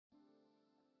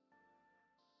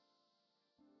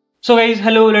So guys,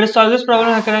 hello, let us solve this problem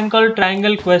in Hackerrank called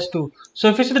Triangle Quest 2. So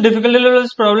if you see the difficulty level of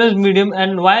this problem is medium,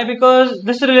 and why? Because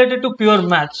this is related to pure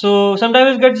math. So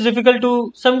sometimes it gets difficult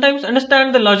to sometimes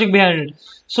understand the logic behind it.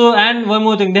 So and one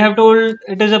more thing, they have told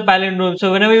it is a palindrome.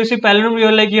 So whenever you see palindrome,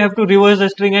 you're like you have to reverse the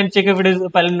string and check if it is a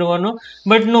palindrome or no.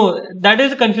 But no, that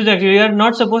is confusing actually. You are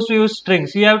not supposed to use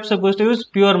strings. You are supposed to use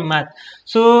pure math.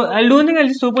 So I'll do one thing, I'll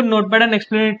just open notepad and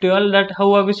explain it to you all that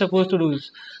how are we supposed to do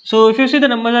this. So if you see the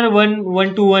numbers are 1,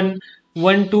 1, 2, 1,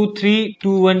 1, 2, 3,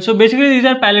 2, 1. So basically these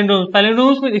are palindromes.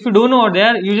 Palindromes, if you don't know what they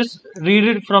are, you just read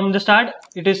it from the start.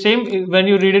 It is same when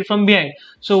you read it from behind.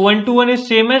 So 1, 2, 1 is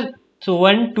same as, so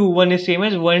 1, 2, 1 is same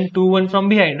as 1, 2, 1 from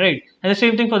behind, right? And the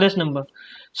same thing for this number.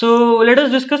 So let us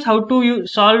discuss how to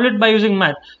solve it by using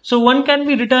math. So 1 can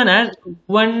be written as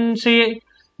 1, say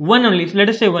 1 only. So let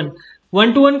us say 1.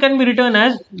 1 to 1 can be written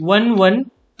as 1,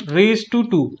 1 raised to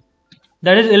 2.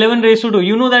 That is 11 raised to 2.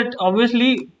 You know that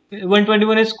obviously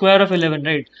 121 is square of 11,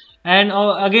 right? And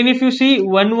again, if you see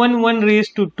 111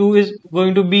 raised to 2 is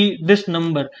going to be this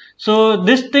number. So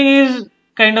this thing is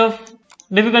kind of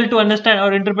difficult to understand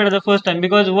or interpret at the first time,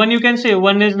 because 1 you can say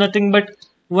 1 is nothing but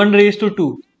 1 raised to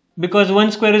 2, because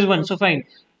 1 square is 1. So fine.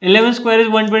 11 square is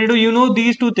 122. You know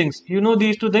these two things. You know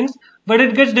these two things. But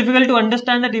it gets difficult to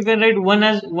understand that you can write 1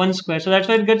 as 1 square. So that's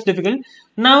why it gets difficult.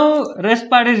 Now rest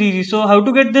part is easy. So how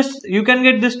to get this? You can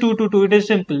get this 2 to 2. It is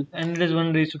simple. And it is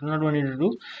 1 raised to 2, not 1 into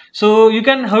 2. So you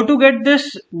can, how to get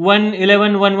this 1,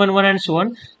 11, 1, 1, 1 and so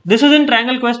on. This is in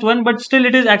Triangle Quest 1, but still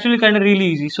it is actually kind of really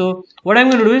easy. So what I'm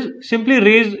going to do is simply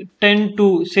raise 10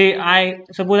 to say I.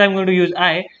 Suppose I'm going to use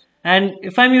I. And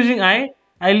if I'm using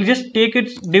I'll just take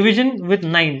its division with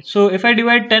 9. So if I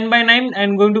divide 10 by 9,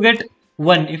 I'm going to get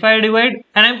 1. If I divide,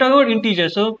 and I'm talking about integer,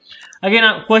 so again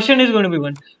question is going to be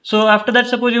 1. So after that,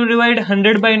 suppose you divide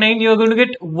 100 by 9, you are going to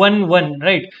get 1, 1,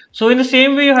 right? So in the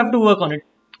same way, you have to work on it.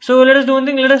 So let us do one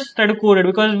thing, let us try to code it,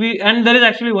 because and there is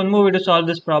actually one more way to solve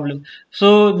this problem.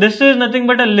 So this is nothing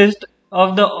but a list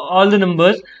of all the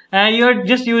numbers, and you are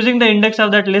just using the index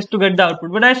of that list to get the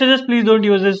output. But I suggest please don't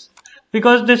use this,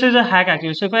 because this is a hack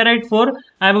actually. So if I write 4,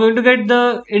 I'm going to get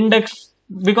the index,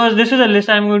 because this is a list,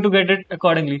 I'm going to get it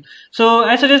accordingly. So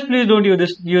I suggest please don't use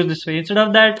this way. Instead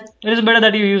of that, it is better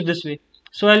that you use this way.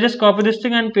 So I'll just copy this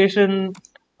thing and paste it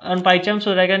on PyCharm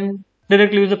so that I can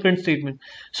directly use the print statement.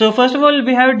 So first of all,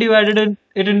 we have divided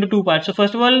it into two parts. So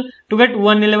first of all, to get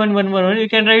 111, 111, you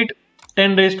can write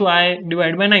 10 raised to I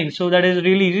divided by 9. So that is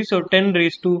really easy. So 10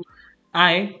 raised to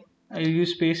I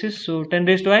use spaces, so 10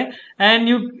 raised to I, and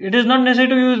it is not necessary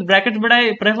to use brackets, but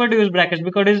I prefer to use brackets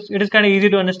because it is kind of easy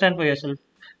to understand for yourself.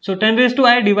 So 10 raised to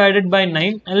I divided by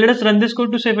 9, and let us run this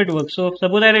code to see if it works. So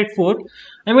suppose I write 4,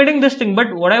 I'm getting this thing,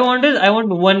 but what I want is, I want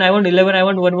 1, I want 11, I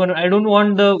want 1, 1, I don't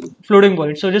want the floating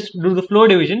point. So just do the floor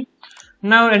division.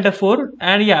 Now enter 4,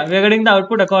 and yeah, we are getting the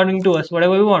output according to us,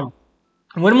 whatever we want.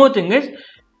 One more thing is,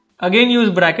 again use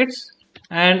brackets,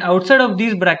 and outside of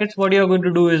these brackets, what you are going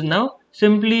to do is now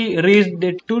simply raise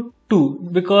it to 2,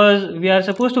 because we are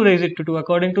supposed to raise it to 2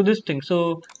 according to this thing.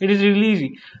 So it is really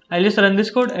easy. I'll just run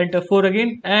this code, enter 4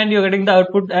 again, and you're getting the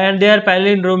output, and they are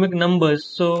palindromic numbers.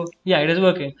 So yeah, it is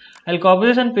working. I'll copy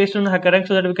this and paste it on Hackerrank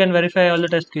so that we can verify all the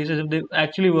test cases if they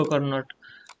actually work or not.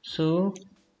 So,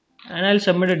 and I'll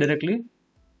submit it directly.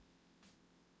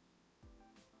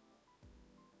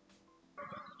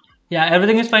 Yeah,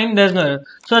 everything is fine. There's no error.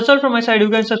 So that's all from my side. You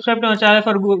can subscribe to my channel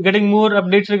for getting more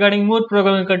updates regarding more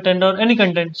programming content or any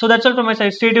content. So that's all from my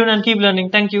side. Stay tuned and keep learning.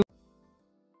 Thank you.